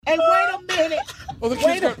Hey, wait a minute. Oh, the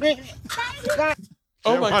Wait kid's a minute. God.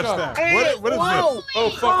 Oh my watch God. that. Hey, What is whoa. this? Oh,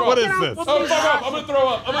 fuck off. What is Get this? off Oh, of me. fuck off. I'm gonna throw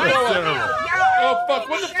up. That's terrible. Oh, fuck.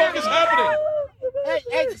 What the fuck is happening? Hey,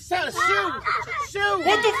 shoot.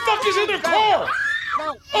 What the fuck is in their car?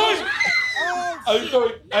 No. Oh, I'm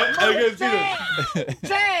sorry. I can't see this.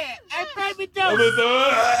 Chad, hey, baby, I'm don't.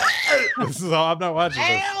 gonna throw This is all. I'm not watching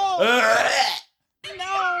this. Hell,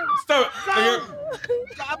 no. Stop it.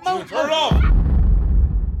 I'm Turn it off.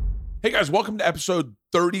 Hey, guys. Welcome to episode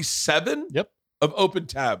 37 of Open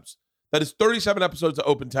Tabs. That is 37 episodes of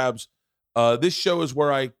Open Tabs. This show is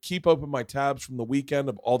where I keep open my tabs from the weekend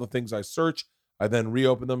of all the things I search. I then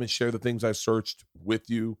reopen them and share the things I searched with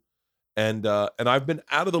you. And I've been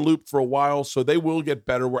out of the loop for a while, so they will get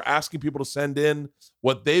better. We're asking people to send in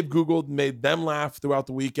what they've Googled and made them laugh throughout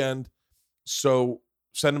the weekend. So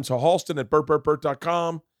send them to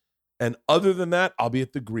halston@bertbertbert.com. And other than that, I'll be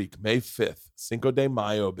at the Greek May 5th, Cinco de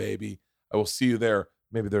Mayo, baby. I will see you there.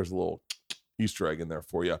 Maybe there's a little Easter egg in there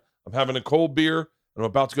for you. I'm having a cold beer, and I'm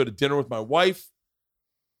about to go to dinner with my wife.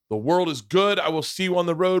 The world is good. I will see you on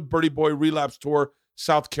the road. Birdie Boy Relapse Tour,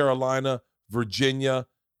 South Carolina, Virginia,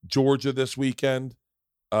 Georgia this weekend.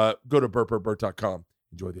 Go to bertbertbert.com.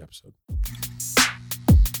 Enjoy the episode.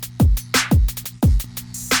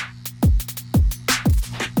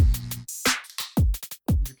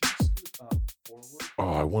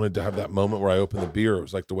 Oh, I wanted to have that moment where I opened the beer. It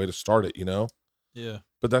was like the way to start it, you know? Yeah.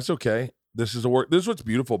 But that's okay. This is what's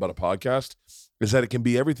beautiful about a podcast is that it can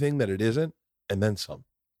be everything that it isn't and then some.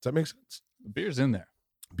 Does that make sense? The beer's in there.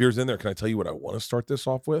 Beer's in there. Can I tell you what I want to start this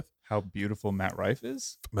off with? How beautiful Matt Rife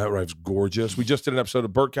is. Matt Rife's gorgeous. We just did an episode of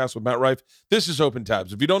Bertcast with Matt Rife. This is Open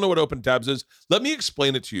Tabs. If you don't know what Open Tabs is, let me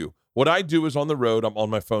explain it to you. What I do is on the road, I'm on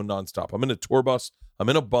my phone nonstop. I'm in a tour bus. I'm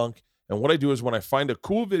in a bunk. And what I do is when I find a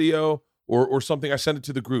cool video or something, I send it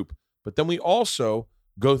to the group. But then we also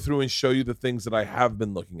go through and show you the things that I have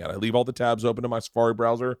been looking at. I leave all the tabs open in my Safari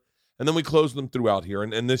browser, and then we close them throughout here.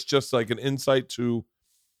 And this just like an insight to,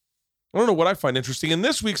 I don't know what I find interesting. And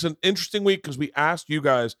this week's an interesting week because we asked you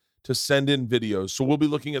guys to send in videos. So we'll be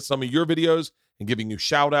looking at some of your videos and giving you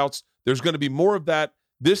shout outs. There's going to be more of that.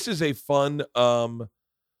 This is a fun, thing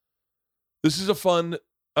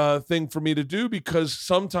for me to do because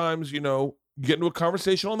sometimes, you know, you get into a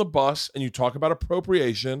conversation on the bus and you talk about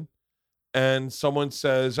appropriation and someone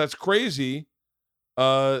says, that's crazy. When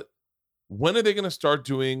are they going to start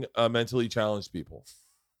doing mentally challenged people?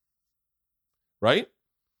 Right?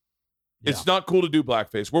 Yeah. It's not cool to do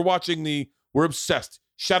blackface. We're obsessed.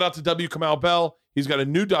 Shout out to W. Kamau Bell. He's got a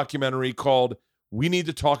new documentary called We Need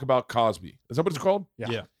to Talk About Cosby. Is that what it's called?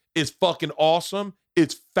 Yeah. It's fucking awesome.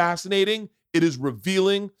 It's fascinating. It is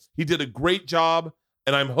revealing. He did a great job,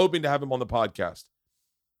 and I'm hoping to have him on the podcast.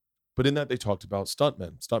 But in that, they talked about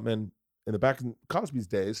stuntmen. Stuntmen in the back in Cosby's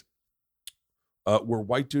days were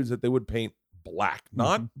white dudes that they would paint black,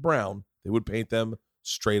 not brown. They would paint them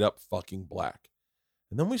straight up fucking black.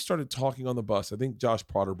 And then we started talking on the bus. I think Josh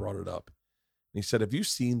Potter brought it up. And he said, have you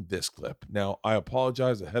seen this clip? Now, I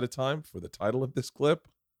apologize ahead of time for the title of this clip,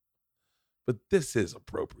 but this is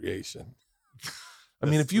appropriation. I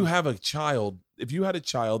mean, if you had a child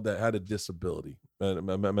that had a disability, a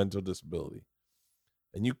mental disability,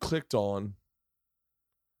 and you clicked on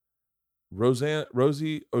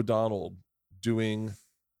Rosie O'Donnell doing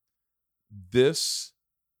this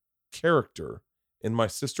character in My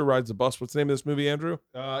Sister Rides the Bus. What's the name of this movie, Andrew?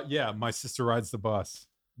 Yeah, My Sister Rides the Bus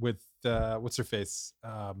with what's her face?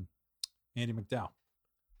 Andie MacDowell.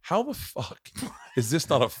 How the fuck is this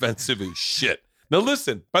not offensive as shit? Now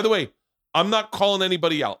listen, by the way, I'm not calling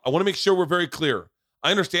anybody out. I want to make sure we're very clear.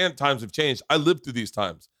 I understand times have changed. I lived through these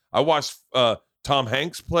times. I watched Tom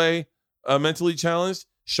Hanks play mentally challenged.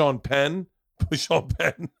 Sean Penn. Sean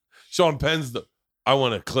Penn's I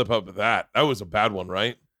want to clip up of that. That was a bad one,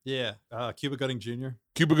 right? Yeah. Cuba Gooding Jr.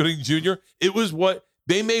 Cuba Gooding Jr. It was what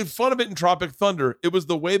they made fun of it in Tropic Thunder. It was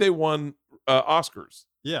the way they won Oscars.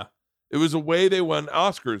 Yeah. It was the way they won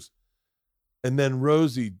Oscars. And then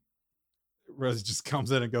Rosie just comes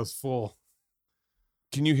in and goes full.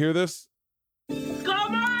 Can you hear this? Good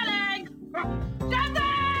morning!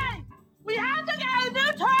 Jesse! We have to get a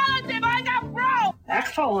new toilet seat. I got broke!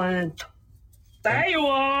 Excellent. There you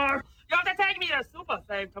are. You have to take me to Super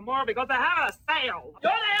Save tomorrow because they have a sale.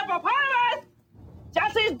 You're the hippopotamus!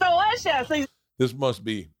 Jesse's delicious. This must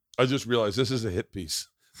be. I just realized this is a hit piece.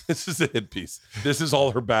 This is a hit piece. This is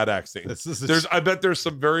all her bad acting. I bet there's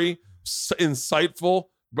some very insightful.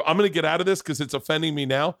 I'm going to get out of this because it's offending me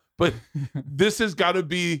now. But this has got to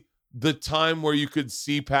be the time where you could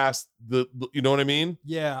see past you know what I mean?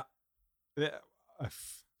 Yeah.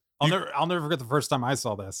 I'll never forget the first time I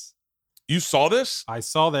saw this. You saw this? I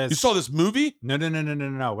saw this. You saw this movie? No.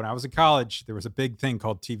 When I was in college, there was a big thing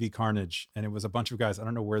called TV Carnage, and it was a bunch of guys. I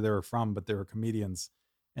don't know where they were from, but they were comedians,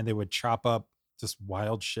 and they would chop up just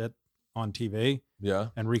wild shit on TV Yeah.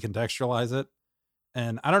 and recontextualize it.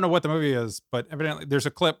 And I don't know what the movie is, but evidently there's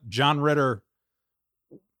a clip. John Ritter,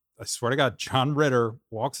 I swear to God, John Ritter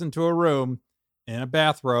walks into a room in a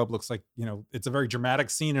bathrobe. Looks like, it's a very dramatic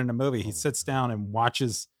scene in a movie. He sits down and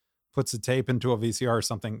puts a tape into a VCR or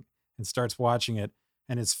something and starts watching it,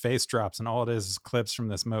 and his face drops, and all it is clips from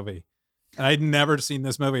this movie. And I'd never seen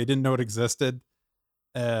this movie. I didn't know it existed.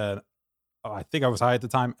 And I think I was high at the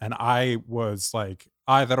time, and I was like,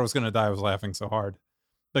 I thought I was going to die. I was laughing so hard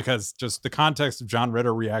because just the context of John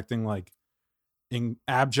Ritter reacting like in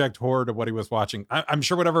abject horror to what he was watching. I'm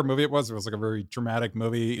sure whatever movie it was like a very dramatic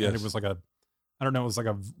movie. Yes. And it was like it was like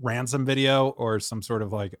a ransom video or some sort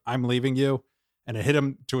of like, I'm leaving you. And it hit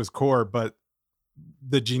him to his core, but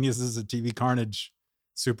the geniuses of TV Carnage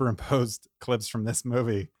superimposed clips from this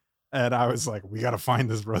movie. And I was like, we got to find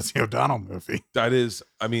this Rosie O'Donnell movie. That is,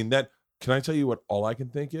 can I tell you what all I can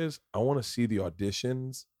think is? I want to see the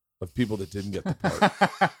auditions of people that didn't get the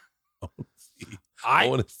part. I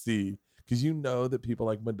want to see, because that people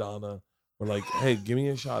like Madonna were like, hey, give me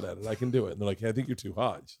a shot at it. I can do it. And they're like, hey, I think you're too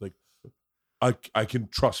hot. She's like, I can,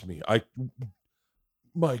 trust me.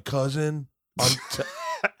 My cousin.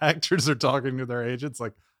 Actors are talking to their agents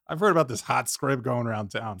like, I've heard about this hot script going around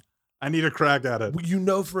town. I need a crack at it.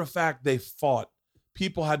 For a fact they fought.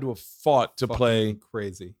 People had to have fought to play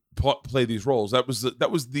these roles.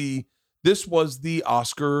 This was the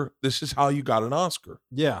Oscar. This is how you got an Oscar.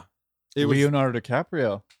 Yeah. It was Leonardo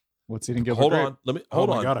DiCaprio. What's eating Gilbert Grape?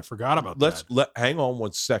 Hold on. Oh my God, I forgot about that. Hang on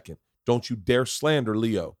 1 second. Don't you dare slander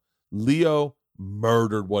Leo. Leo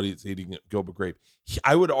murdered what he's eating at Gilbert Grape.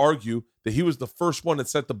 I would argue that he was the first one that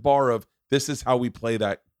set the bar of this is how we play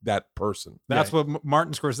that person. That's what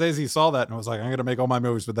Martin Scorsese saw that and was like, I'm going to make all my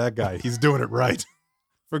movies with that guy. He's doing it right.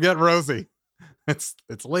 Forget Rosie. It's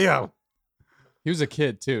Leo. He was a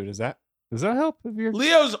kid too. Does that help?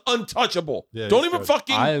 Leo's untouchable. Yeah, don't even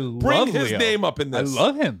fucking bring his name up in this. I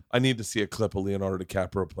love him. I need to see a clip of Leonardo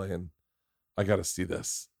DiCaprio playing. I got to see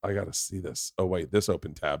this. Oh wait, this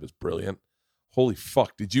open tab is brilliant. Holy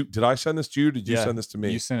fuck. Did I send this to you? Did you send this to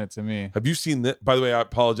me? You sent it to me. Have you seen that? By the way, I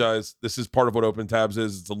apologize. This is part of what open tabs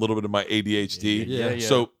is. It's a little bit of my ADHD. Yeah.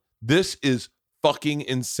 So this is fucking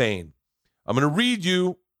insane. I'm going to read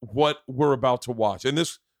you what we're about to watch. And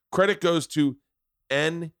this credit goes to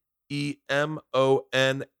NEMONISKY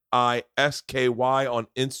on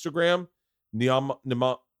Instagram.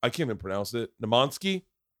 I can't even pronounce it. Nemonsky.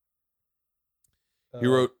 He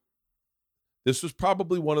wrote, this was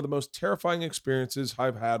probably one of the most terrifying experiences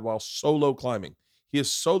I've had while solo climbing. He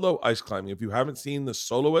is solo ice climbing. If you haven't seen The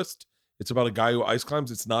Soloist, it's about a guy who ice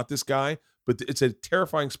climbs. It's not this guy, but it's a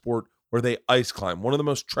terrifying sport where they ice climb. One of the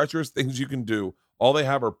most treacherous things you can do. All they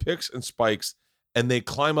have are picks and spikes, and they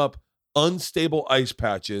climb up unstable ice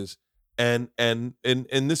patches. And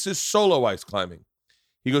this is solo ice climbing.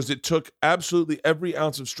 He goes, it took absolutely every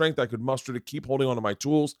ounce of strength I could muster to keep holding onto my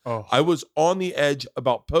tools. Oh. I was on the edge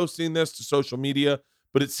about posting this to social media,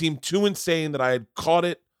 but it seemed too insane that I had caught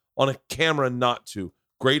it on a camera not to.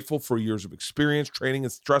 Grateful for years of experience, training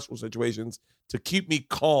in stressful situations to keep me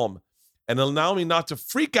calm and allow me not to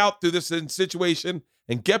freak out through this situation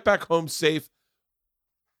and get back home safe.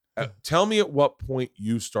 Tell me at what point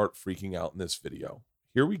you start freaking out in this video.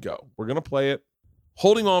 Here we go. We're going to play it.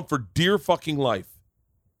 Holding on for dear fucking life.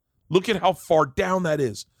 Look at how far down that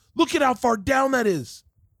is. Look at how far down that is.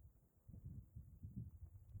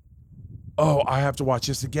 Oh, I have to watch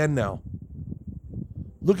this again now.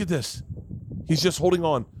 Look at this. He's just holding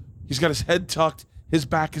on. He's got his head tucked. His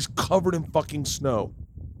back is covered in fucking snow.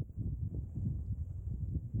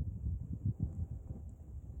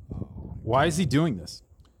 Why is he doing this?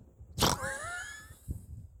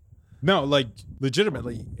 No, like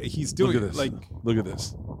legitimately, he's doing Look at it. this. Like, look at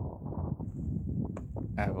this.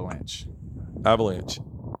 Avalanche.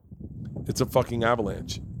 It's a fucking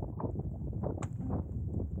avalanche.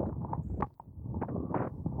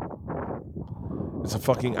 It's a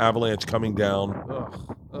fucking avalanche coming down.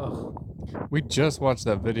 ugh. We just watched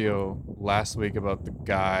that video last week about the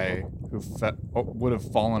guy who would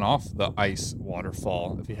have fallen off the ice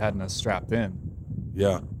waterfall if he hadn't have strapped in.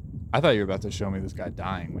 Yeah. I thought you were about to show me this guy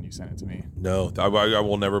dying when you sent it to me. No, I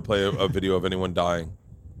will never play a video of anyone dying.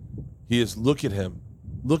 He is, look at him.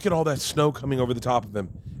 Look at all that snow coming over the top of him.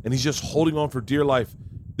 And he's just holding on for dear life.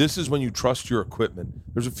 This is when you trust your equipment.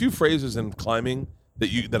 There's a few phrases in climbing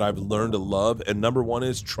that I've learned to love. And number one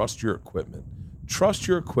is trust your equipment. Trust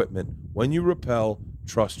your equipment. When you rappel,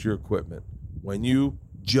 trust your equipment. When you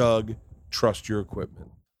jug, trust your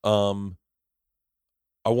equipment.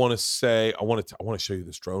 I want to show you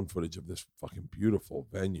this drone footage of this fucking beautiful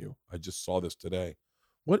venue. I just saw this today.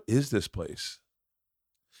 What is this place?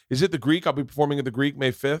 Is it the Greek? I'll be performing at the Greek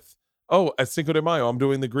May 5th. Oh, at Cinco de Mayo, I'm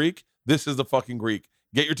doing the Greek. This is the fucking Greek.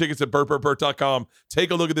 Get your tickets at burtburtburt.com.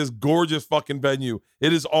 Take a look at this gorgeous fucking venue.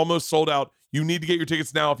 It is almost sold out. You need to get your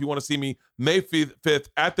tickets now if you want to see me May 5th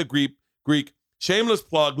at the Greek. Shameless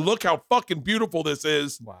plug. Look how fucking beautiful this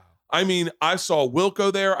is. Wow. I mean, I saw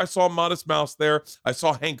Wilco there. I saw Modest Mouse there. I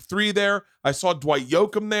saw Hank 3 there. I saw Dwight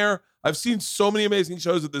Yoakam there. I've seen so many amazing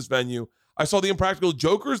shows at this venue. I saw the Impractical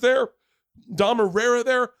Jokers there. Dom Herrera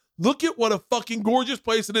there. Look at what a fucking gorgeous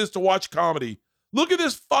place it is to watch comedy. Look at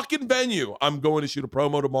this fucking venue. I'm going to shoot a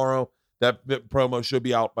promo tomorrow. That promo should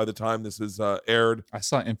be out by the time this is aired. I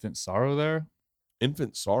saw Infant Sorrow there.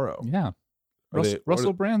 Infant Sorrow. Yeah.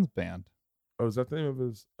 Russell Brand's band. Oh, is that the name of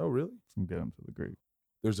his? Oh, really? From Get 'Em to the Greek.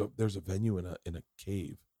 There's a venue in a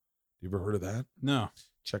cave. You ever heard of that? No.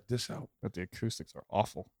 Check this out. But the acoustics are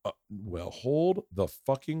awful. Well, hold the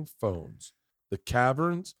fucking phones. The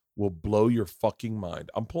Caverns will blow your fucking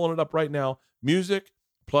mind. I'm pulling it up right now. Music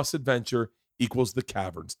plus adventure equals the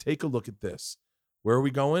Caverns. Take a look at this. Where are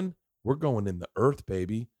we going? We're going in the earth,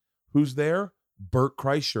 baby. Who's there? Bert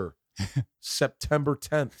Kreischer. September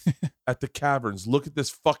 10th at the Caverns. Look at this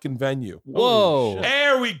fucking venue. Whoa.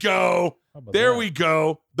 There we go. There that? we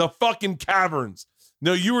go. The fucking Caverns.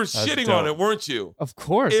 No, you were shitting on it, weren't you? Of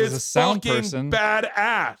course. As a It's sound fucking person.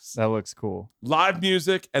 badass. That looks cool. Live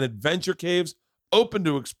music and adventure caves open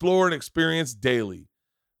to explore and experience daily.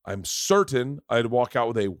 I'm certain I'd walk out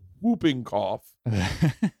with a whooping cough.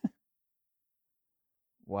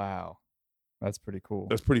 Wow. That's pretty cool.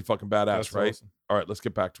 That's pretty fucking badass, That's right? awesome. All right, let's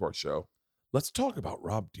get back to our show. Let's talk about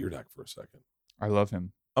Rob Dyrdek for a second. I love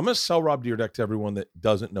him. I'm going to sell Rob Dyrdek to everyone that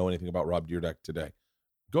doesn't know anything about Rob Dyrdek today.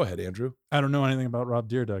 Go ahead, Andrew. I don't know anything about Rob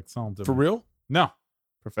Dyrdek. For real? No.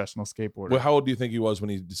 Professional skateboarder. Well, how old do you think he was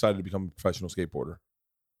when he decided to become a professional skateboarder?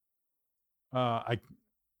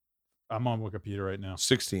 I'm on Wikipedia right now.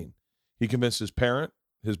 16. He convinced his parent,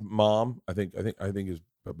 his mom. I think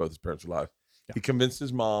both his parents are alive. Yeah. He convinced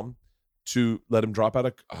his mom to let him drop out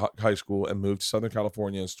of high school and move to Southern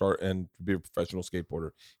California and be a professional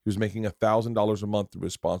skateboarder. He was making $1,000 a month through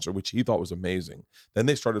his sponsor, which he thought was amazing. Then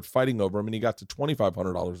they started fighting over him, and he got to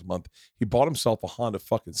 $2,500 a month. He bought himself a Honda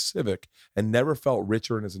fucking Civic and never felt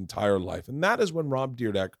richer in his entire life. And that is when Rob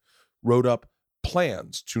Dyrdek wrote up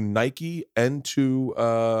plans to Nike and to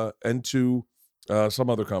some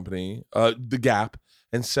other company, The Gap,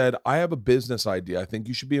 and said, I have a business idea. I think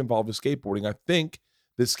you should be involved with skateboarding. I think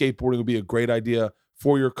this skateboarding would be a great idea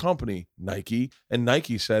for your company, Nike. And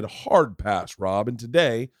Nike said, hard pass, Rob. And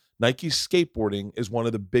today, Nike's skateboarding is one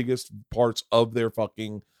of the biggest parts of their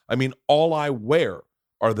fucking, I mean, all I wear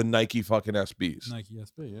are the Nike fucking SBs. Nike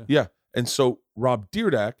SB, yeah. Yeah. And so Rob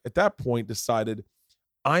Dyrdek at that point decided,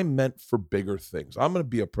 I'm meant for bigger things. I'm going to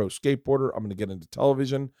be a pro skateboarder. I'm going to get into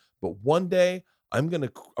television. But one day, I'm going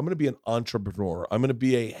to be an entrepreneur. I'm going to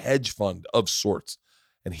be a hedge fund of sorts.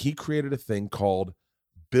 And he created a thing called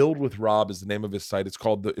Build with Rob is the name of his site. It's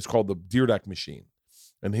called the Dyrdek Machine.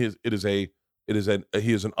 And he is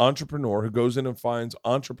an entrepreneur who goes in and finds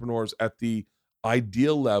entrepreneurs at the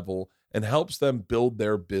ideal level and helps them build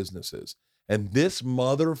their businesses. And this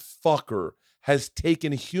motherfucker has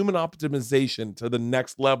taken human optimization to the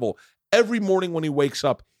next level. Every morning when he wakes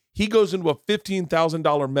up, he goes into a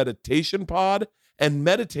 $15,000 meditation pod and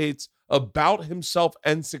meditates about himself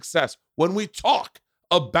and success. When we talk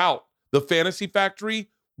about the Fantasy Factory,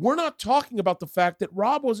 we're not talking about the fact that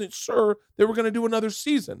Rob wasn't sure they were going to do another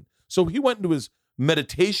season. So he went into his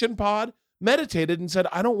meditation pod, meditated, and said,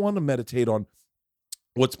 I don't want to meditate on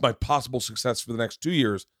what's my possible success for the next 2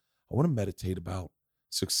 years. I want to meditate about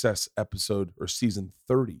success episode or season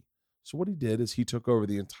 30. So what he did is he took over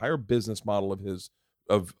the entire business model of his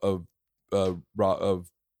of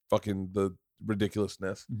fucking the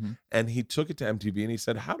ridiculousness, and he took it to MTV and he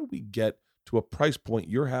said, how do we get to a price point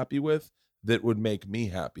you're happy with that would make me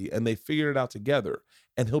happy? And they figured it out together,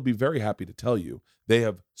 and he'll be very happy to tell you they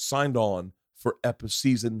have signed on for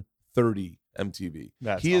season 30 MTV.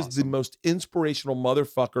 He is the most inspirational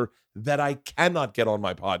motherfucker that I cannot get on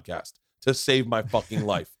my podcast to save my fucking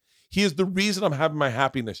life. He is the reason I'm having my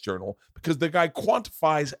happiness journal, because the guy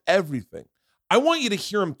quantifies everything. I want you to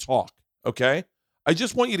hear him talk, okay? I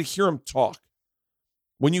just want you to hear him talk.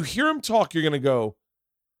 When you hear him talk, you're going to go,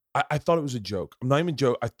 I thought it was a joke. I'm not even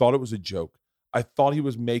joking. I thought it was a joke. I thought he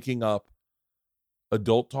was making up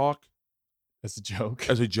adult talk As a joke.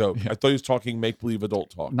 as a joke. Yeah. I thought he was talking make-believe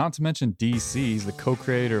adult talk. Not to mention DC. He's the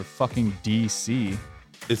co-creator of fucking DC.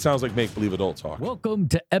 It sounds like make-believe adult talk. Welcome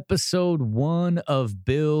to episode 1 of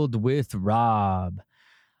Build with Rob.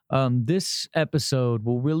 This episode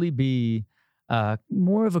will really be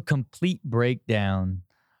more of a complete breakdown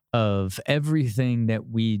of everything that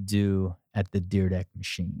we do at the Deer Deck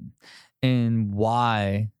Machine and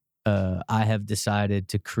why I have decided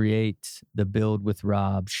to create the Build with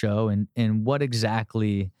Rob show and what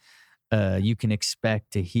exactly you can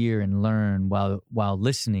expect to hear and learn while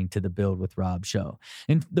listening to the Build with Rob show.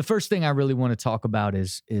 And the first thing I really want to talk about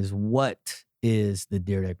is what is the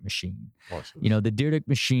Deer Deck Machine. You know, the Deer Deck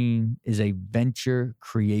Machine is a venture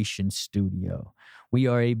creation studio. We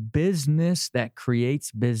are a business that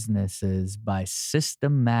creates businesses by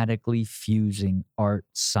systematically fusing art,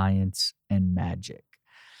 science, and magic.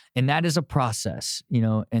 And that is a process, you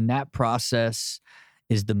know, and that process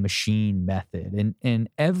is the machine method. And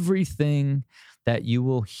everything that you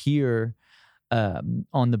will hear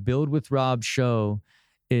on the Build with Rob show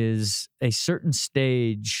is a certain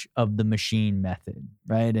stage of the machine method,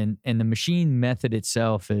 right? And the machine method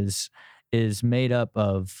itself is made up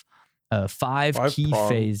of five key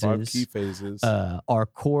phases, our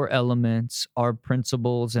core elements, our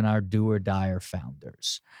principles, and our do or die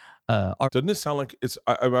founders. Doesn't it sound like it's?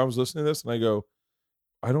 I was listening to this and I go,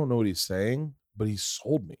 I don't know what he's saying, but he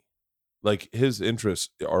sold me. Like his interests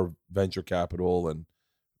are venture capital and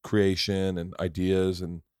creation and ideas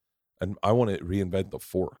and I want to reinvent the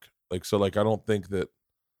fork. Like so, like I don't think that.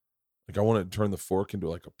 Like I want to turn the fork into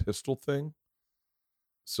like a pistol thing.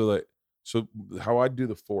 So how I do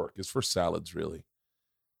the fork is for salads. Really,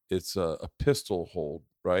 it's a pistol hold,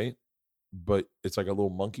 right? But it's like a little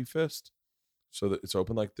monkey fist. So that it's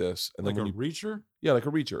open like this, and like then a reacher. Yeah, like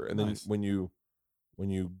a reacher, and Nice. then when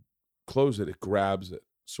you close it, it grabs it.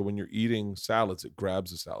 So when you're eating salads, it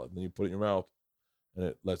grabs the salad, and then you put it in your mouth, and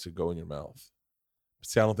it lets it go in your mouth.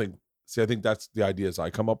 See, I think that's the ideas I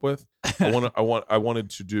come up with. I wanted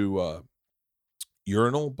to do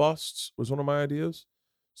urinal busts was one of my ideas.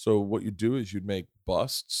 So what you do is you'd make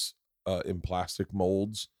busts in plastic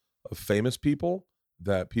molds of famous people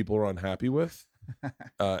that people are unhappy with,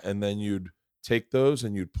 and then you'd take those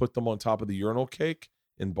and you'd put them on top of the urinal cake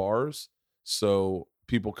in bars. So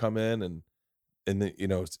people come in and then, you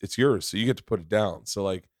know, it's yours. So you get to put it down. So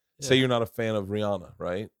like, say you're not a fan of Rihanna,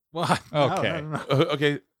 right? What? Okay. No.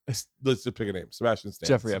 Okay. Let's just pick a name. Sebastian Stan.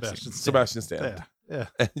 Jeffrey Epstein. Sebastian Stan. Yeah.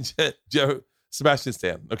 And Sebastian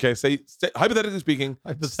Stan. Okay. Say hypothetically speking,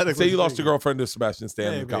 say you lost your girlfriend to Sebastian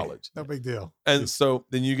Stan in college. No big deal. And so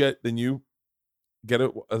then you get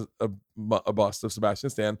a bust of Sebastian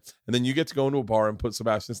Stan, and then you get to go into a bar and put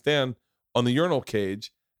Sebastian Stan on the urinal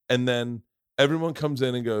cage, and then everyone comes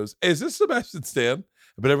in and goes, "Hey, is this Sebastian Stan?"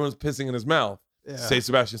 But everyone's pissing in his mouth. Yeah. Say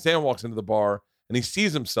Sebastian Stan walks into the bar and he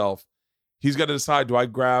sees himself. He's got to decide: do I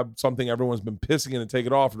grab something everyone's been pissing in and take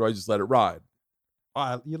it off, or do I just let it ride?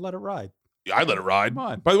 You let it ride. Yeah, I let it ride. Come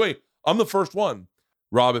on. By the way, I'm the first one.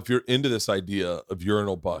 Rob, if you're into this idea of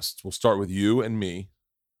urinal busts, we'll start with you and me,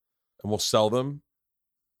 and we'll sell them.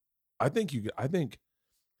 I think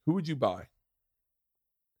who would you buy?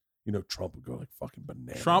 You know, Trump would go like fucking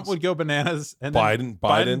bananas. Trump would go bananas, and Biden,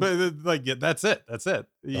 but like that's it.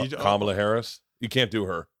 Kamala Harris. You can't do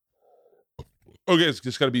her. Okay, it's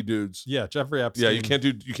just got to be dudes. Yeah, Jeffrey Epstein. Yeah, you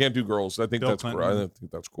can't do girls. I think Bill that's Clinton. I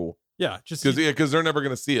think that's cool. Yeah, just Because they're never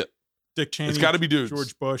gonna see it. Dick Cheney. It's got to be dudes.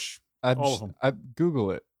 George Bush. All of them. Google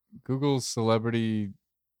it. Google celebrity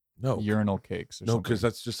urinal cakes. Or No, something. because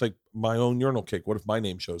that's just like my own urinal cake. What if my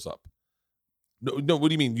name shows up? No. What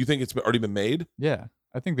do you mean? You think it's already been made? Yeah,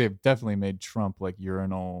 I think they've definitely made Trump like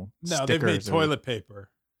urinal. No, they've made stickers or- toilet paper,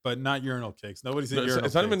 but not urinal cakes. Nobody's in No, urinal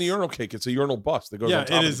it's not even a cakes. urinal cake. It's a urinal bust that goes on Yeah,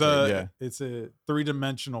 top it of is the cake. Yeah. It's a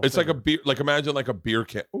 3-dimensional. It's like a figure. beer. Like imagine like a beer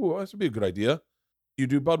can. Oh, that would be a good idea. You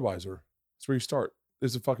do Budweiser. That's where you start.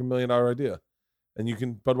 It's a fucking $1 million idea, and you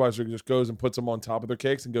can Budweiser just goes and puts them on top of their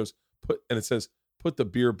cakes and goes and it says put the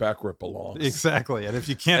beer back where it belongs. Exactly, and if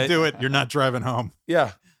you can't do it, you're not driving home.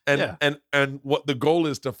 Yeah. Yeah. And what the goal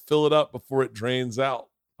is to fill it up before it drains out.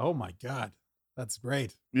 Oh my God, that's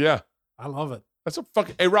great. Yeah. I love it. That's a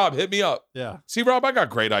fucking. Hey, Rob, hit me up. Yeah. See, Rob, I got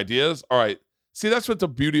great ideas. All right. See, that's what the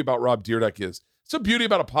beauty about Rob Dyrdek is. It's the beauty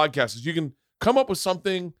about a podcast is you can come up with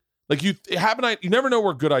something like you have an idea. You never know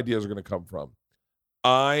where good ideas are going to come from.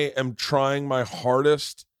 I am trying my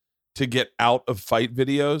hardest to get out of fight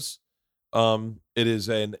videos. It is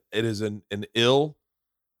an ill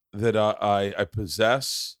that I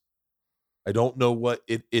possess. I don't know what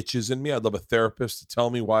it itches in me. I'd love a therapist to tell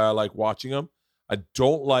me why I like watching them. I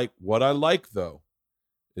don't like what I like though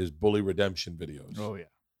is bully redemption videos. Oh yeah.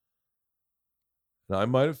 And I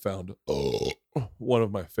might have found one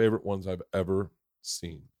of my favorite ones I've ever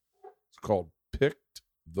seen. It's called Picked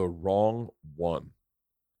the wrong one.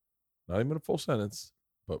 Not even a full sentence,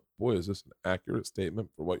 but boy, is this an accurate statement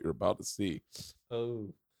for what you're about to see.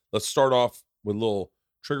 Oh, let's start off with a little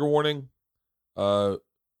trigger warning. A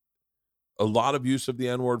lot of use of the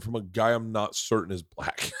N-word from a guy I'm not certain is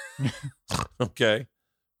black. Okay.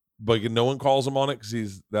 But no one calls him on it because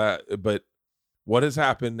he's that. But what has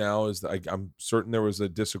happened now is that I'm certain there was a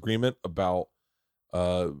disagreement about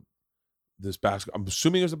this basketball. I'm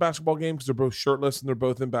assuming it was a basketball game because they're both shirtless and they're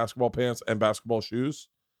both in basketball pants and basketball shoes.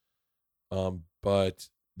 But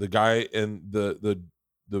the guy in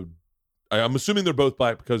I'm assuming they're both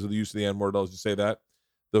black because of the use of the N-word. I'll just say that.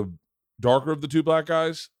 The darker of the two black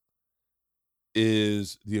guys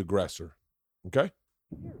is the aggressor. Okay?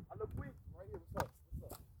 Here, I look weak. Right here. What's up?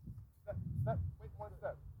 Step. Wait one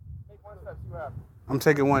step. Make one step. See what happens. I'm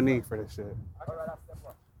taking one knee for this shit. All right, I'll step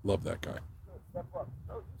up. Love that guy. Step up.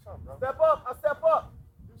 No, do something, bro. Step up. I step up.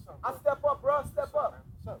 Do something. I step up, bro. Step up.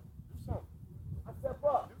 Do something. I step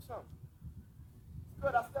up. Do something.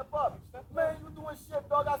 Good. I step up. Man, you doing shit,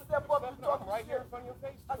 dog. I step up. You talking right here in front of your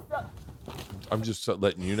face. I step. I'm just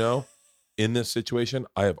letting you know, in this situation,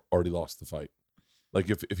 I have already lost the fight. Like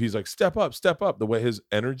if he's like, step up, the way his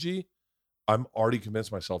energy, I'm already convinced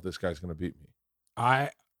myself this guy's going to beat me.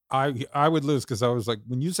 I would lose because I was like,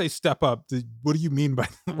 when you say step up, what do you mean by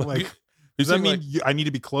like? Does that mean I need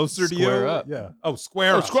to be closer to you? Square up. Yeah. Oh,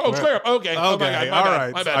 square up. Square up. Okay. Oh my God. All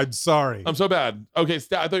right. My bad. I'm sorry. I'm so bad. Okay. I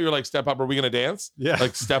thought you were like, step up. Are we going to dance? Yeah.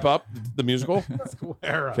 Like step up the musical.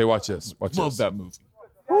 Square up. Okay. Watch this. Love that movie.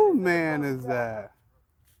 Who man is that?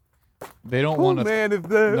 They don't Who want to. man is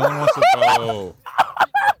that? No one wants to. Oh.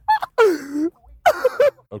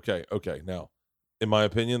 Okay. Now, in my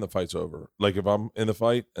opinion, the fight's over. Like if I'm in the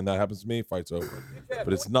fight and that happens to me, fight's over.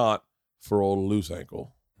 But it's not for old loose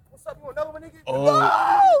ankle. What's up? You want another one, nigga?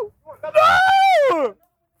 Oh. No!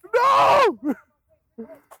 No! Fuck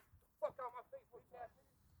out my face, what you ass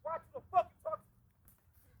nigga. Watch the fucking talk.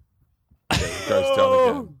 Yeah, this guy's down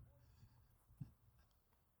again.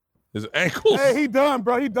 His ankles. Hey, he done,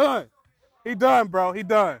 bro. He done. He done, bro. He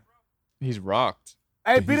done. He's rocked.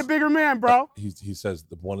 Hey, be the bigger man, bro. He says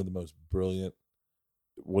one of the most brilliant.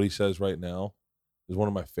 What he says right now is one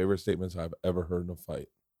of my favorite statements I've ever heard in a fight.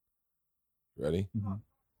 Ready? Mm-hmm.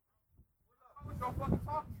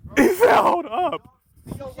 He said, hold up.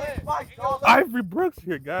 Ivory Brooks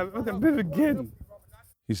here, guys. Look at this again.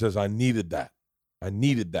 He says, I needed that.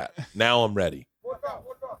 Now I'm ready.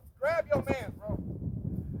 Grab your man, bro.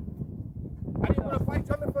 I didn't want to fight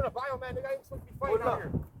you. I'm in front of Bio Man. Nigga, I ain't supposed to be fighting out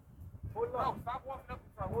here. Hold on. Stop walking up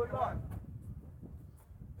in front. Hold on.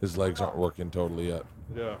 His legs aren't working totally yet.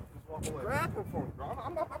 Yeah. Grab him for me, bro.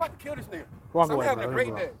 I'm about to kill this nigga. Walk I'm away, having bro. a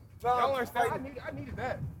great day. Y'all understand? I needed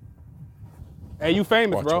that. Hey, you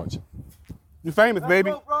famous, Watch, bro. watch. You famous, baby.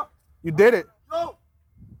 Go, bro. You did it. Go.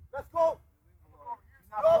 Let's go. You're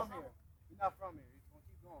not from here. You're not from here. Keep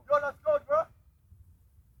going. Yo, let's go, bro.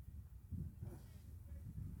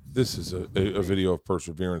 This is a video of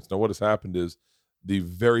perseverance. Now, what has happened is the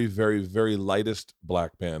very, very, very lightest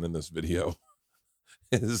black man in this video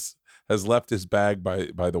has left his bag by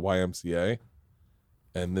the YMCA,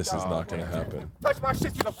 and this is not going to happen. Touch my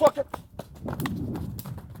shit, you the fucker.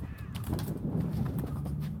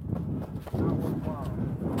 I'm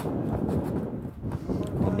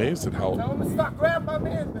amazed at how. Tell him to stop. Grab my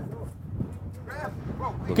man. Grab him,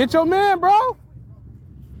 bro. Please. Get your man, bro.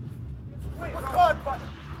 What's good, buddy?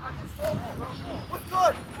 What's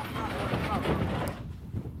good?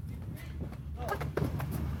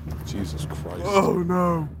 Jesus Christ. Oh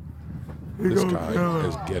no. This guy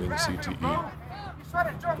is getting CTE. He's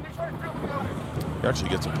trying to jump. He's trying to jump me. He actually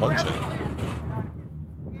gets a punch in.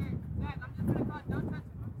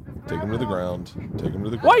 Take him to the ground. Take him to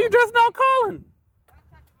the ground. Why you just not calling?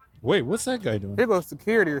 Wait, what's that guy doing? Here goes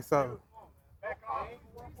security or something.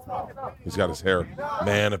 He's got his hair.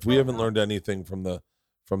 Man, if we haven't learned anything from the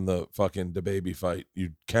fucking DaBaby fight,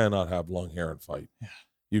 you cannot have long hair and fight. Yeah.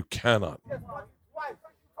 You cannot.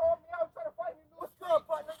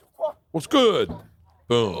 What's good?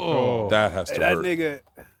 Boom. Oh. That has to Hey, that hurt. nigga,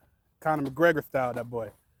 Conor McGregor style, that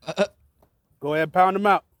boy. Go ahead, pound him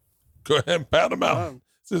out. Go ahead and pat him out.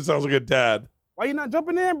 This sounds like a dad. Why you not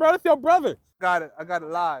jumping in, bro? That's your brother. Got it. I got it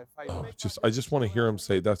live. Oh, I just want to hear him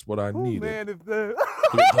say that's what I Who needed. man is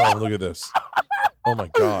that? Look at this. Oh my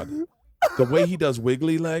God. The way he does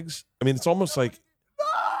wiggly legs. I mean, it's almost like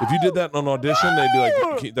if you did that in an audition, they'd be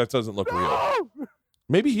like, that doesn't look real.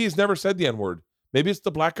 Maybe he's never said the N-word. Maybe it's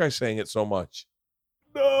the black guy saying it so much.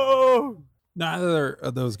 No. Neither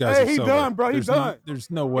of those guys Hey, are he sober. done, bro. He There's done.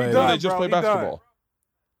 There's no way. done. They just bro, play he done. basketball.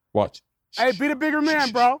 Watch. Hey, be the bigger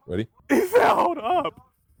man, bro. Ready? He said, hold up.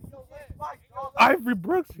 Ivory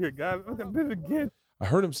Brooks here, guys. Look at this again. I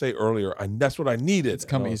heard him say earlier, that's what I needed. It's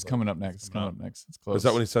coming. He's coming up next. It's coming up next. It's close. Is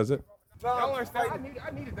that when he says it? Y'all understand?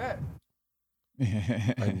 I needed that.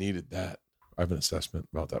 I needed that. I have an assessment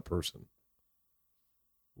about that person.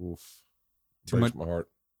 Oof. Breaks my heart.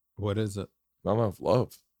 What is it? Not enough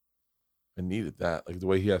love. I needed that. Like the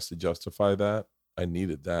way he has to justify that. I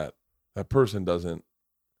needed that. That person doesn't.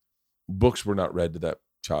 Books were not read to that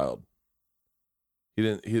child.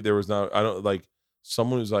 There was not. I don't like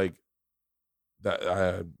someone who's like that.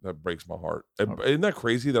 That breaks my heart. Isn't that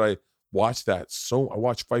crazy that I watched that? I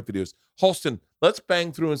watch fight videos. Halston, let's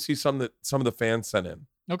bang through and see some of the fans sent in.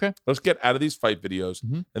 Okay. Let's get out of these fight videos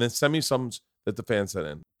and then send me some that the fans sent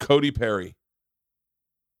in. Cody Perry.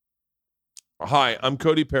 Hi, I'm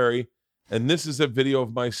Cody Perry, and this is a video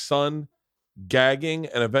of my son gagging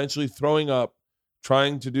and eventually throwing up,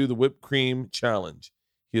 trying to do the whipped cream challenge.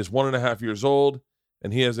 He is 1.5 years old,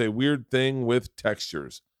 and he has a weird thing with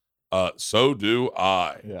textures. So do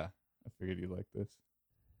I. Yeah, I figured you'd like this.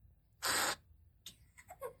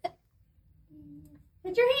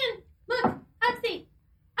 Put your hand. Look, Huxley.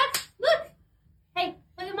 Look. Hey,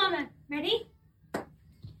 look at Mama. Ready?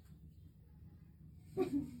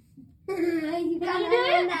 You gotta do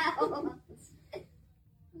it now.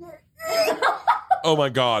 Oh my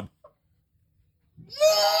God.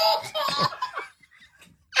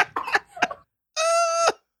 I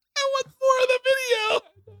want more of the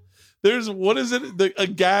video. What is it? A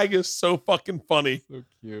gag is so fucking funny. So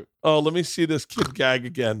cute. Oh, let me see this kid gag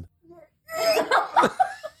again.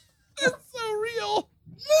 It's so real.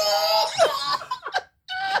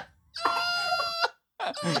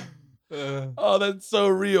 Oh, that's so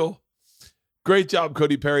real. Great job,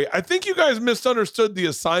 Cody Perry. I think you guys misunderstood the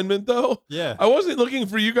assignment, though. Yeah. I wasn't looking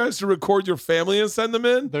for you guys to record your family and send them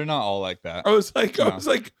in. They're not all like that. I was like,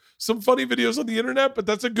 some funny videos on the internet, but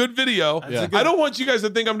that's a good video. Yeah. I don't want you guys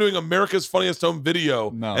to think I'm doing America's Funniest Home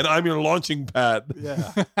Video and I'm your launching pad.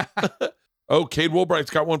 Yeah. Oh, Cade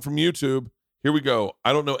Woolbright's got one from YouTube. Here we go.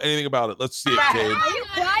 I don't know anything about it. Let's see it, Cade. Are you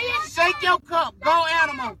quiet? Shake your cup. Go,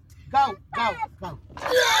 animal. Go. Go, go.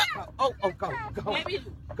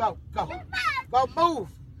 Go. Go, move.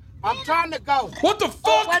 I'm trying to go. What the fuck?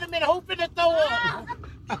 Oh, wait a minute. Who finna throw up?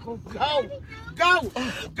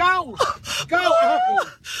 Go.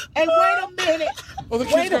 Hey, wait a minute. Oh, the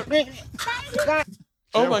Wait kid's a minute. God.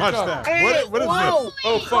 Oh my Watch God. that. Hey, What is whoa. this?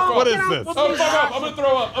 Oh, fuck off. What is this? Oh, fuck off. I'm going to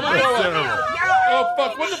throw up. Oh,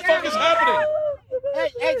 fuck. What the fuck is happening?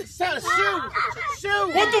 Hey, shoes.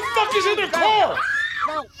 What the fuck is in their car?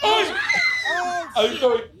 Go. Oh, I'm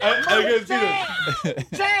going. I gotta see this.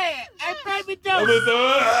 Chad, hey, baby, I'm do.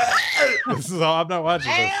 gonna This is all. I'm not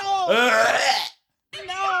watching this.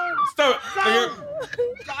 No. Stop it.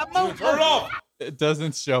 Move. Turn it off. It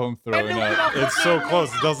doesn't show him throwing up. It's so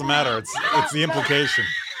close. It doesn't matter. It's the implication.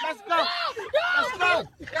 Let's go.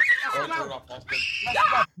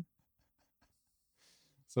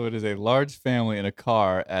 So it is a large family in a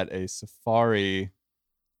car at a safari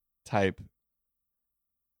type,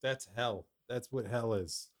 That's hell. That's what hell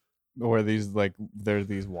is. where there's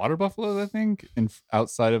these water buffaloes, I think,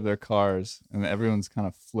 outside of their cars, and everyone's kind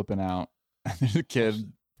of flipping out. And there's a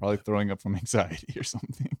kid probably throwing up from anxiety or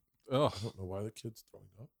something. Oh, I don't know why the kid's throwing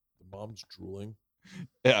up. The mom's drooling.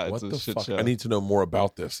 Yeah, it's What a the shit fuck? show. I need to know more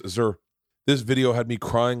about this. This video had me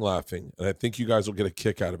crying, laughing, and I think you guys will get a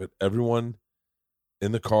kick out of it. Everyone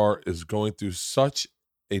in the car is going through such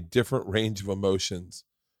a different range of emotions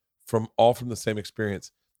from the same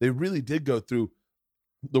experience. They really did go through.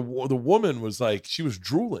 The woman was like, she was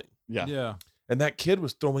drooling. Yeah. Yeah. And that kid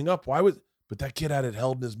was throwing up. But that kid had it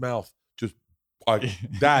held in his mouth. Just like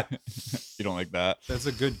that. You don't like that? That's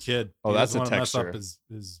a good kid. Oh, He that's doesn't a wanna mess up texture.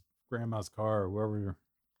 his grandma's car or whoever.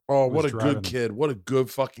 Oh, was what a driving. good kid. What a good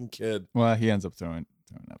fucking kid. Well, he ends up throwing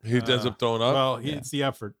up. He ends up throwing up. Well, it's the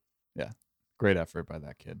effort. Great effort by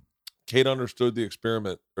that kid. Kate understood the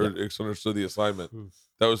experiment or understood the assignment.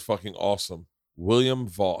 That was fucking awesome. William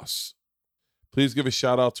Voss. Please give a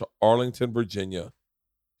shout out to Arlington, Virginia.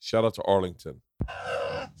 Shout out to Arlington.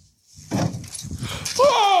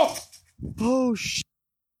 Oh! Oh, shit.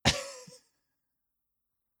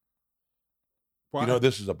 You know,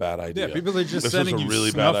 this is a bad idea. Yeah, people are just this sending was a you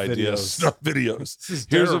really snuff bad idea. videos. Snuff videos. This is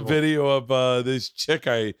Here's terrible. a video of this chick.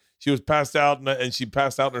 She was passed out and she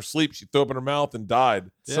passed out in her sleep. She threw up in her mouth and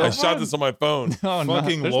died. Yeah. I shot this on my phone. No,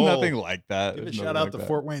 Fucking there's lol. nothing like that. Give a There's shout nothing out like to that.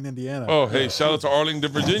 Fort Wayne, Indiana. Oh, hey, shout out to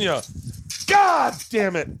Arlington, Virginia. God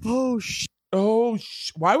damn it. Oh, shit.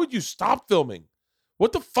 Why would you stop filming?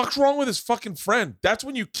 What the fuck's wrong with his fucking friend? That's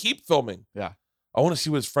when you keep filming. Yeah. I want to see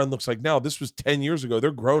what his friend looks like now. This was 10 years ago.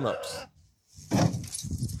 They're grown-ups.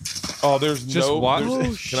 Oh, there's Just no.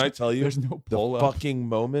 watch- Can I tell you? There's no The pull up. fucking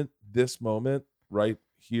moment. This moment right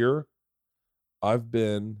here. I've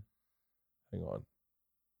been. Hang on.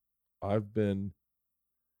 I've been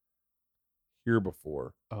here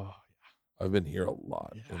before. Oh, I've been here a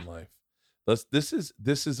lot Yeah. in life. This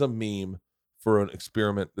is a meme for an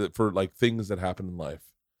experiment for like things that happen in life.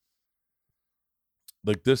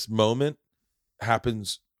 Like this moment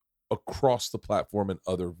happens across the platform in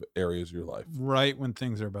other areas of your life. Right when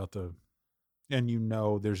things are about to, and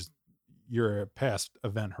you're past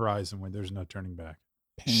event horizon when there's no turning back.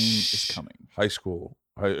 pain is coming. High school,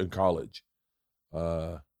 in college,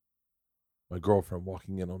 my girlfriend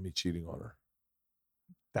walking in on me cheating on her.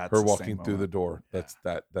 That's Her the walking same through the moment. door. Yeah.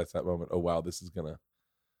 That's that moment. Oh wow, this is gonna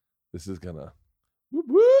whoop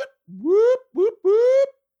whoop whoop whoop whoop.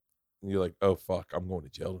 And you're like, oh fuck, I'm going to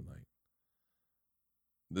jail tonight.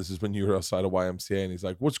 This is when you were outside of YMCA and he's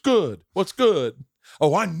like, what's good? What's good?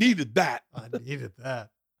 Oh, I needed that. I needed that.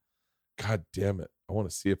 God damn it. I want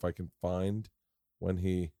to see if I can find when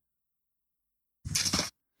he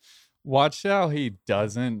Watch how he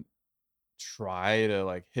doesn't try to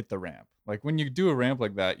like hit the ramp. Like when you do a ramp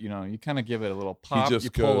like that, you kind of give it a little pop. just You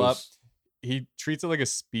pull up. goes- He treats it like a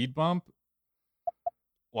speed bump.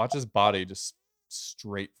 Watch his body just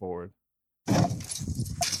straight forward.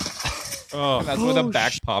 Oh, And that's where the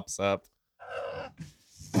back pops up.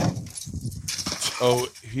 so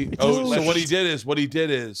what he did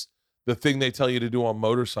is the thing they tell you to do on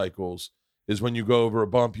motorcycles is when you go over a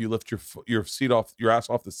bump, you lift your seat off, your ass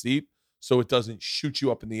off the seat, so it doesn't shoot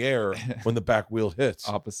you up in the air when the back wheel hits.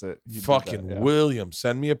 Opposite. He did Fucking that, yeah. William,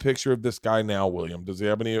 send me a picture of this guy now, William. Does he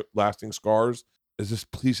have any lasting scars?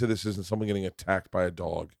 Please say this isn't someone getting attacked by a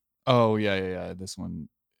dog. Oh yeah. This one.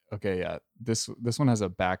 Okay, yeah. This one has a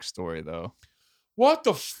backstory though. What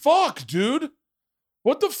the fuck, dude?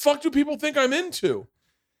 What the fuck do people think I'm into?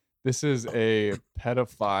 This is a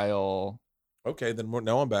pedophile Okay, then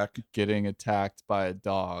now I'm back. getting attacked by a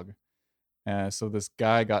dog. And so this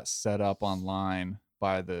guy got set up online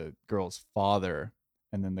by the girl's father.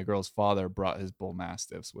 And then the girl's father brought his bull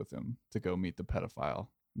mastiffs with him to go meet the pedophile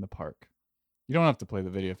in the park. You don't have to play the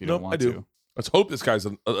video if you don't Nope, want I do. to. Let's hope this guy's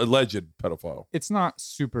an alleged pedophile. It's not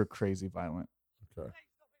super crazy violent, Okay.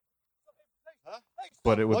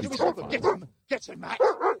 but it would be terrifying. Get him, Max.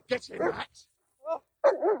 Get him, Max.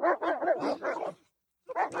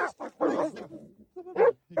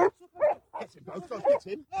 Get him, Ghost.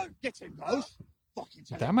 Get him. Get him, Ghost. Fucking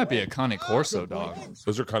tell That him, might be boy. a Cane Corso dog.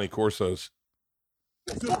 Those are Connie Corsos.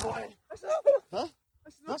 Good boy. Huh?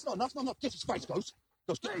 That's not. Get his face, Ghost.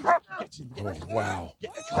 Ghost, get him. Get him. Get him. Oh, wow.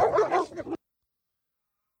 Get him.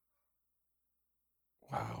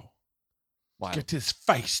 Wow. Wow. Get his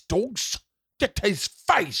face, dogs. Get his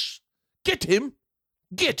face. Get him.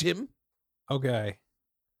 Get him. okay.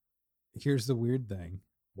 Here's the weird thing.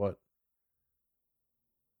 What?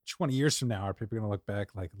 20 years from now, are people going to look back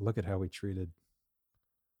like, look at how we treated?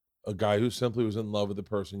 A guy who simply was in love with a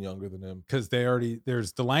person younger than him. Because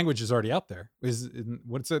the language is already out there.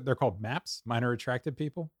 What's it? They're called MAPS, minor attracted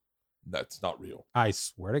people. That's not real. I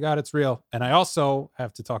swear to God, it's real. And I also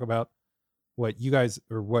have to talk about what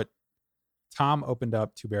Tom opened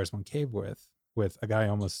up Two Bears, One Cave with a guy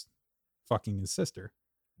almost fucking his sister.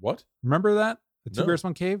 What? Remember that? The Two No. Bears,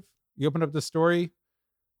 One Cave? You opened up the story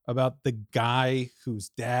about the guy whose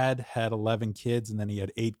dad had 11 kids and then he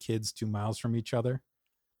had 8 kids 2 miles from each other.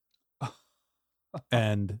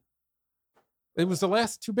 And it was the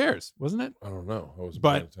last Two Bears, wasn't it? I don't know. I wasn't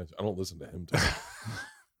But- paying attention. I don't listen to him talk.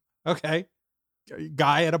 Okay.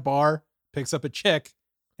 Guy at a bar picks up a chick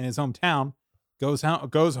in his hometown, goes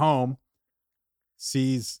home,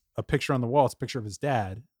 sees a picture on the wall. It's a picture of his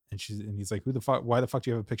dad. And he's like, why the fuck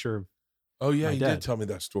do you have a picture of Oh, yeah, My you dad. did tell me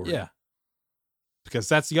that story. Yeah. Because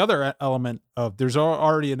that's the other element of there's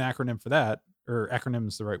already an acronym for that, or acronym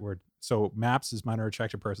is the right word. So MAPS is minor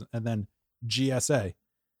attracted person, and then GSA,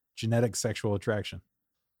 genetic sexual attraction.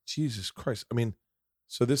 Jesus Christ. I mean,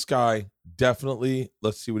 so this guy definitely,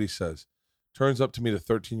 let's see what he says. Turns up to meet a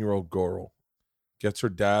 13-year-old girl, gets her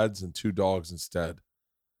dads and 2 dogs instead.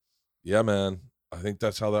 Yeah, man. I think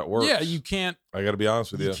that's how that works. Yeah, you can't. I got to be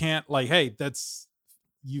honest with you. You can't hey,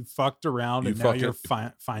 you fucked around and now you're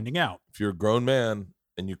finding out. If you're a grown man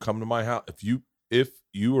and you come to my house,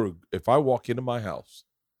 if I walk into my house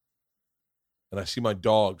and I see my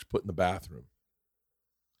dogs put in the bathroom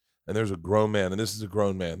and there's a grown man, and this is a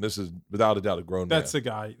grown man, this is without a doubt a grown man. That's a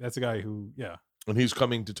guy who, yeah. And he's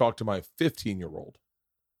coming to talk to my 15-year-old.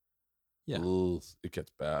 Yeah. Ugh, it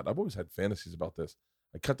gets bad. I've always had fantasies about this.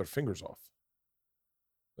 I cut their fingers off.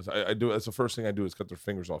 I do. That's the first thing I do is cut their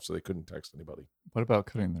fingers off so they couldn't text anybody. What about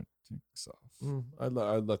cutting their dicks off?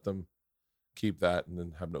 I'd let them keep that and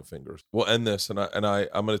then have no fingers. We'll end this, and I'm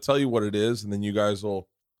going to tell you what it is, and then you guys will.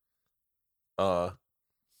 I'll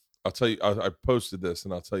tell you. I posted this,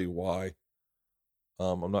 and I'll tell you why.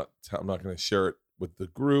 I'm not going to share it with the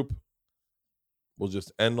group. We'll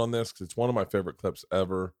just end on this because it's one of my favorite clips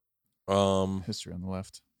ever. History on the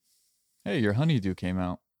left. Hey, your honeydew came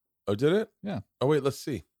out. Oh, did it? Yeah. Oh, wait, let's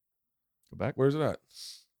see. Go back. Where's it at?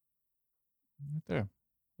 Right there.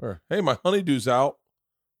 Where? Hey, my honeydew's out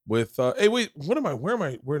with hey, wait, where am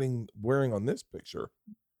I wearing on this picture?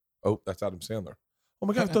 Oh, that's Adam Sandler. Oh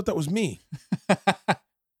my God, I thought that was me.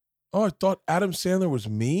 Oh, I thought Adam Sandler was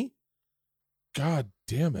me? God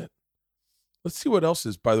damn it. Let's see what else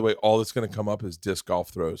is. By the way, all that's going to come up is disc golf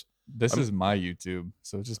throws. This is my YouTube,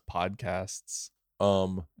 so it's just podcasts,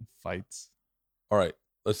 fights. All right,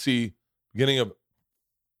 let's see. Beginning of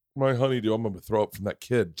my honeydew. I'm going to throw up from that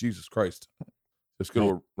kid. Jesus Christ. Let's go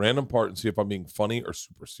to a random part and see if I'm being funny or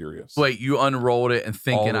super serious. Wait, you unrolled it and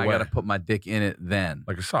thinking I way. got to put my dick in it then.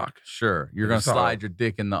 Like a sock. Sure. You're going to slide your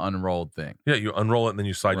dick in the unrolled thing. Yeah, you unroll it and then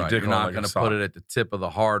you slide your dick You're on not like going a to sock. put it at the tip of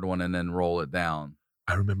the hard one and then roll it down.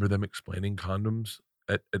 I remember them explaining condoms.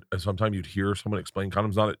 At sometimes you'd hear someone explain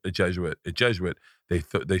condoms, not a Jesuit. At Jesuit,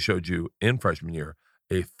 they showed you in freshman year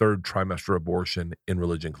a third trimester abortion in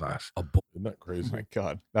religion class. Isn't that crazy? Oh my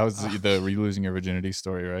God. That was the losing your virginity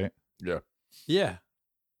story, right? Yeah. Yeah.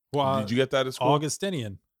 Well, did you get that at school?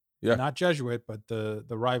 Augustinian. Yeah. Not Jesuit, but the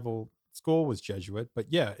rival school was Jesuit. But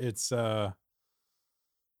yeah, it's that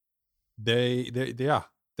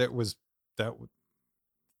was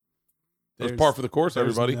par for the course,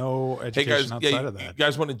 everybody. No education hey guys, outside of that. You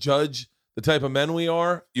guys want to judge the type of men we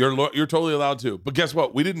are? You're totally allowed to. But guess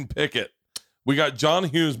what? We didn't pick it. We got John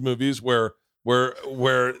Hughes movies where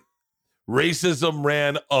racism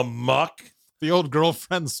ran amok. The old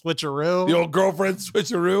girlfriend switcheroo.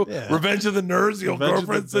 Yeah. Revenge of the Nerds. The old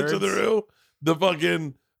girlfriend switcheroo. The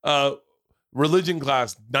fucking religion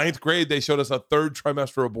class, 9th grade. They showed us a third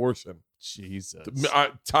trimester abortion. Jesus.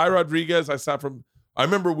 Ty Rodriguez. I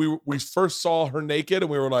remember we first saw her naked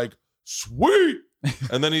and we were like, sweet.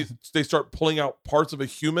 And then they start pulling out parts of a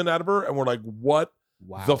human out of her, and we're like, what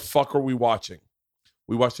the fuck are we watching?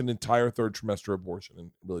 We watched an entire third trimester abortion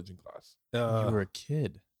in religion class. You were a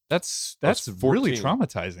kid. That's really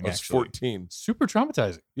traumatizing. I was 14. Super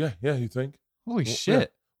traumatizing. Yeah, you think? Holy shit. Yeah.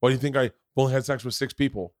 Why do you think I've only had sex with 6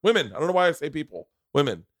 people? Women. I don't know why I say people.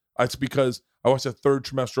 Women. It's because I watched a third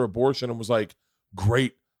trimester abortion and was like,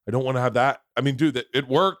 great. I don't want to have that. I mean, dude, it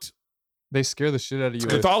worked. They scare the shit out of you.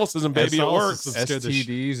 Catholicism, baby, it works.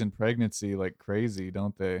 STDs and pregnancy like crazy,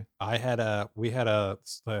 don't they?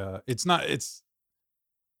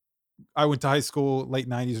 I went to high school late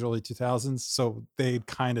 90s, early 2000s, so they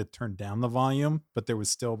kind of turned down the volume, but there was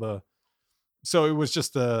still so it was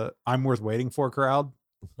just the I'm worth waiting for crowd,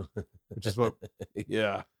 which is what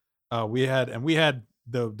yeah. We had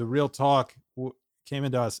the real talk came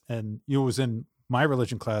into us, and it was in my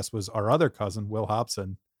religion class was our other cousin, Will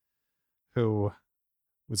Hobson, who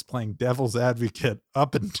was playing devil's advocate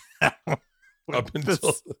up and down. Up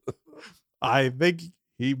until I think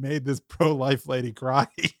he made this pro-life lady cry.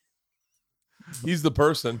 He's the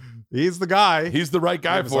person. He's the guy. He's the right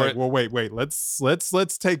guy for it. Well, wait. Let's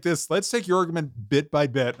take this. Let's take your argument bit by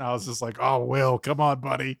bit. And I was just like, oh, Will, come on,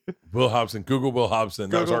 buddy. Will Hobson. Google Will Hobson.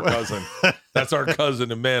 That's our cousin. That's our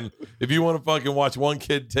cousin. And man, if you want to fucking watch one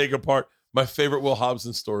kid take apart my favorite Will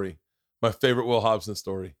Hobson story.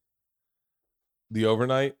 The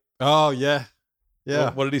overnight. Oh, yeah.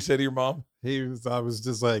 Yeah. What did he say to your mom? I was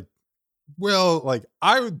just like, Will, like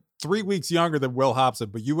I was 3 weeks younger than Will Hobson,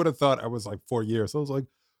 but you would have thought I was like 4 years. So I was like,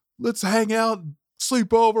 let's hang out,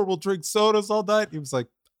 sleep over, we'll drink sodas all night. He was like,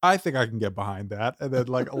 I think I can get behind that. And then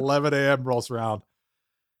like 11 a.m. rolls around.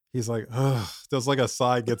 He's like, ugh, does like a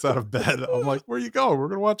sigh, gets out of bed. I'm like, where you going? We're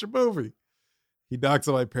going to watch a movie. He knocks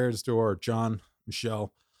on my parents' door. John,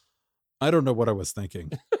 Michelle, I don't know what I was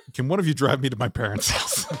thinking. Can one of you drive me to my parents'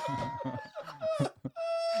 house?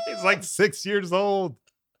 He's like 6 years old.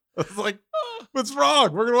 I was like, what's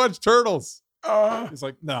wrong? We're going to watch Turtles. He's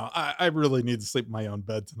like, no, I really need to sleep in my own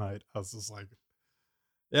bed tonight. I was just like,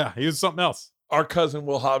 yeah, he was something else. Our cousin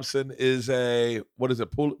Will Hobson is a, what is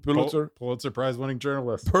it, Pulitzer? Pulitzer Prize winning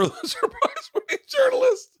journalist. Pulitzer Prize winning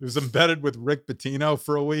journalist. He was embedded with Rick Pitino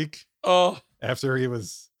for a week. Oh. After he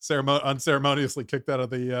was unceremoniously kicked out of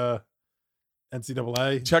the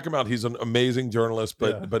NCAA. Check him out. He's an amazing journalist,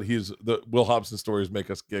 but he's the Will Hobson stories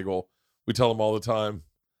make us giggle. We tell him all the time.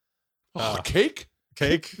 Cake?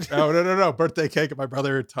 Oh, no. Birthday cake at my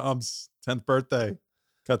brother Tom's 10th birthday.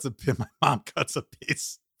 My mom cuts a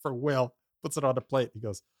piece for Will. Puts it on the plate. He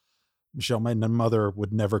goes, Michelle, my mother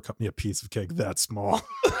would never cut me a piece of cake that small.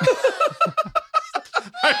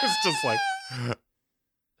 I was just like,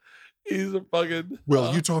 he's a fucking.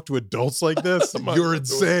 Will, you talk to adults like this? You're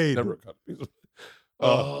insane. Never cut a piece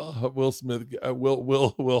of. Will Smith,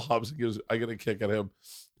 Will Hobson gives. I get a kick at him.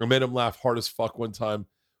 I made him laugh hard as fuck one time.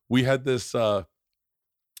 We had this. I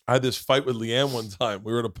had this fight with Leanne one time.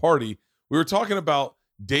 We were at a party. We were talking about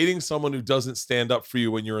dating someone who doesn't stand up for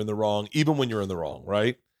you when you're in the wrong, even when you're in the wrong,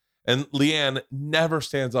 right? And Leanne never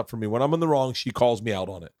stands up for me. When I'm in the wrong, she calls me out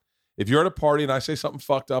on it. If you're at a party and I say something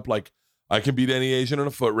fucked up, like I can beat any Asian in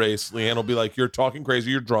a foot race, Leanne will be like, you're talking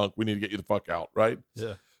crazy, you're drunk, we need to get you the fuck out, right?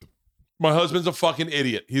 Yeah. My husband's a fucking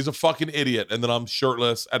idiot. He's a fucking idiot. And then I'm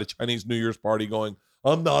shirtless at a Chinese New Year's party going,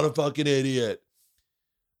 I'm not a fucking idiot.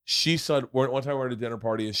 She said, one time we're at a dinner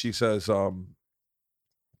party and she says, all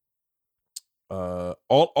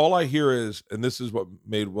I hear is, and this is what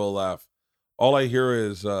made Will laugh, all I hear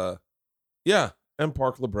is, yeah, and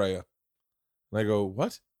Park La Brea. And I go,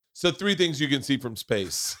 what? So 3 things you can see from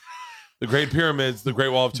space. The Great Pyramids, the Great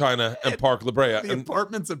Wall of China, and Park La Brea. The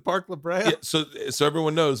apartments in Park La Brea? Yeah, so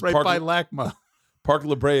everyone knows. Right by LACMA. Park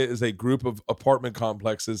La Brea is a group of apartment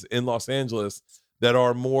complexes in Los Angeles that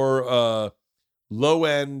are more low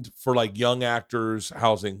end for like young actors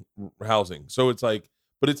housing. So it's like,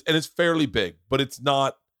 but it's fairly big, but it's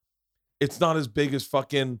not as big as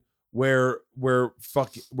fucking where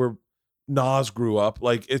Nas grew up.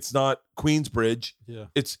 Like it's not Queensbridge. Yeah.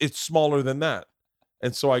 It's smaller than that.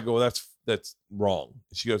 And so I go, that's wrong.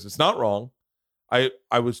 She goes, it's not wrong.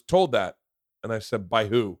 I was told that. And I said, by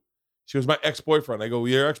who? She was my ex-boyfriend. I go, well,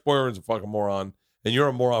 your ex-boyfriend's a fucking moron, and you're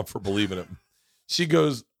a moron for believing him. She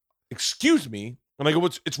goes, excuse me. And I go,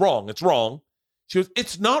 it's wrong. It's wrong. She goes,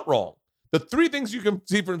 it's not wrong. The 3 things you can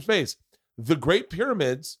see from space, the Great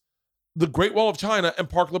Pyramids, the Great Wall of China, and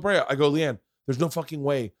Park La Brea. I go, Leanne, there's no fucking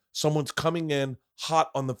way someone's coming in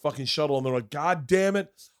hot on the fucking shuttle, and they're like, God damn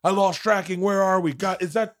it, I lost tracking. Where are we? God,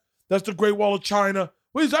 that's the Great Wall of China.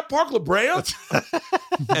 Wait, is that Park La Brea?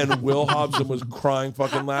 And Will Hobson was crying,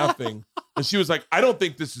 fucking laughing. And she was like, I don't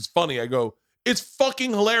think this is funny. I go, it's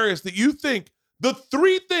fucking hilarious that you think the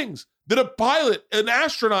 3 things that a pilot, an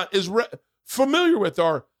astronaut is familiar with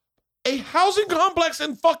are a housing complex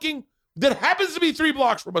and fucking that happens to be 3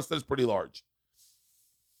 blocks from us that is pretty large.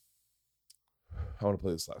 I want to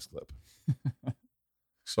play this last clip.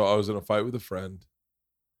 So I was in a fight with a friend,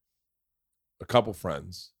 a couple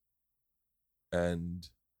friends, and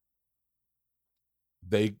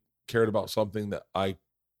they cared about something that I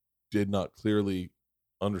did not clearly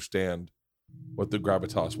understand what the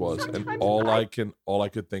gravitas was. And all I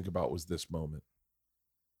could think about was this moment.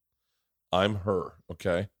 I'm her,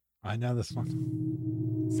 okay? I know this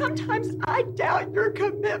one. Sometimes I doubt your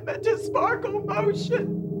commitment to Sparkle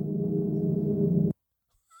Motion.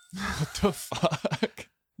 What the fuck?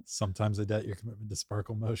 Sometimes I doubt your commitment to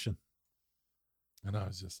Sparkle Motion. And I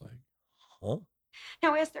was just like, huh?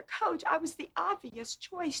 Now, as their coach, I was the obvious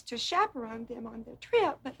choice to chaperone them on their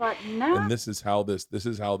trip, but now. And this is how this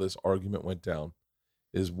argument went down.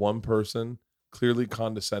 Is one person clearly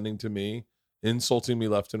condescending to me, insulting me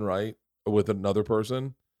left and right with another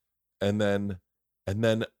person, and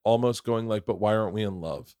then almost going like, but why aren't we in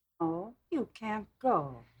love? Oh, you can't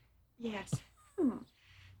go. Yes.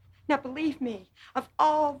 Now, believe me, of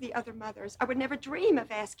all the other mothers, I would never dream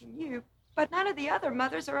of asking you, but none of the other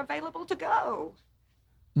mothers are available to go.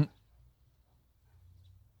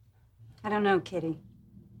 I don't know, Kitty.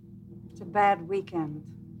 It's a bad weekend.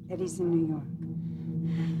 Eddie's in New York.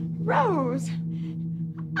 Rose,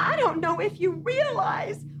 I don't know if you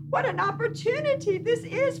realize what an opportunity this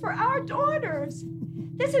is for our daughters.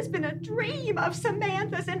 This has been a dream of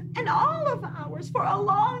Samantha's and all of ours for a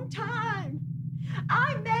long time.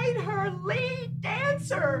 I made her lead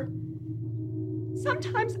dancer.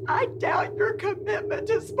 Sometimes I doubt your commitment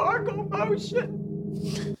to Sparkle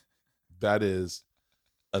Motion. That is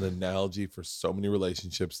an analogy for so many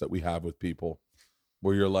relationships that we have with people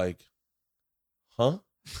where you're like, huh?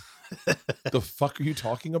 The fuck are you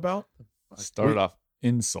talking about? Started off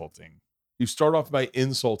insulting. You start off by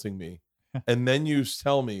insulting me, and then you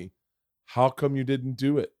tell me, how come you didn't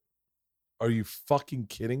do it? Are you fucking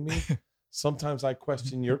kidding me? Sometimes I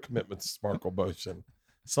question your commitment to Sparkle Motion.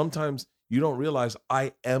 Sometimes you don't realize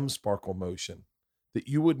I am Sparkle Motion, that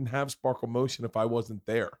you wouldn't have Sparkle Motion if I wasn't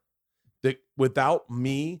there. That without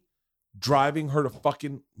me driving her to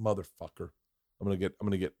fucking motherfucker, I'm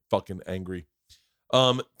gonna get fucking angry.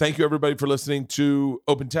 Thank you everybody for listening to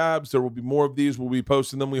Open Tabs. There will be more of these. We'll be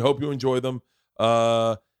posting them. We hope you enjoy them.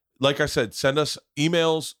 Like I said, send us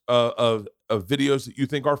emails of videos that you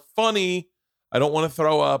think are funny. I don't want to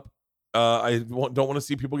throw up. Don't want to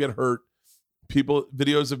see people get hurt.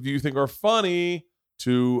 Videos of you think are funny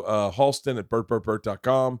to Halston at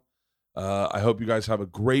bertbertbert.com. I hope you guys have a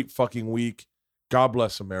great fucking week. God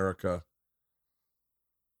bless America.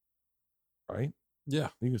 Right? Yeah.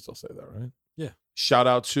 You can still say that, right? Yeah. Shout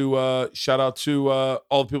out to all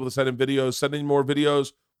the people that send in videos. Send in more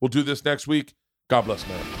videos. We'll do this next week. God bless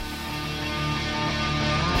America.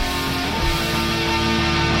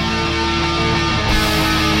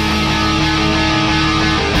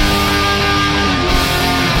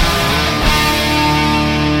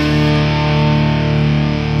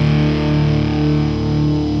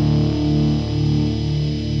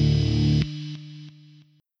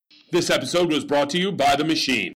 This episode was brought to you by The Machine.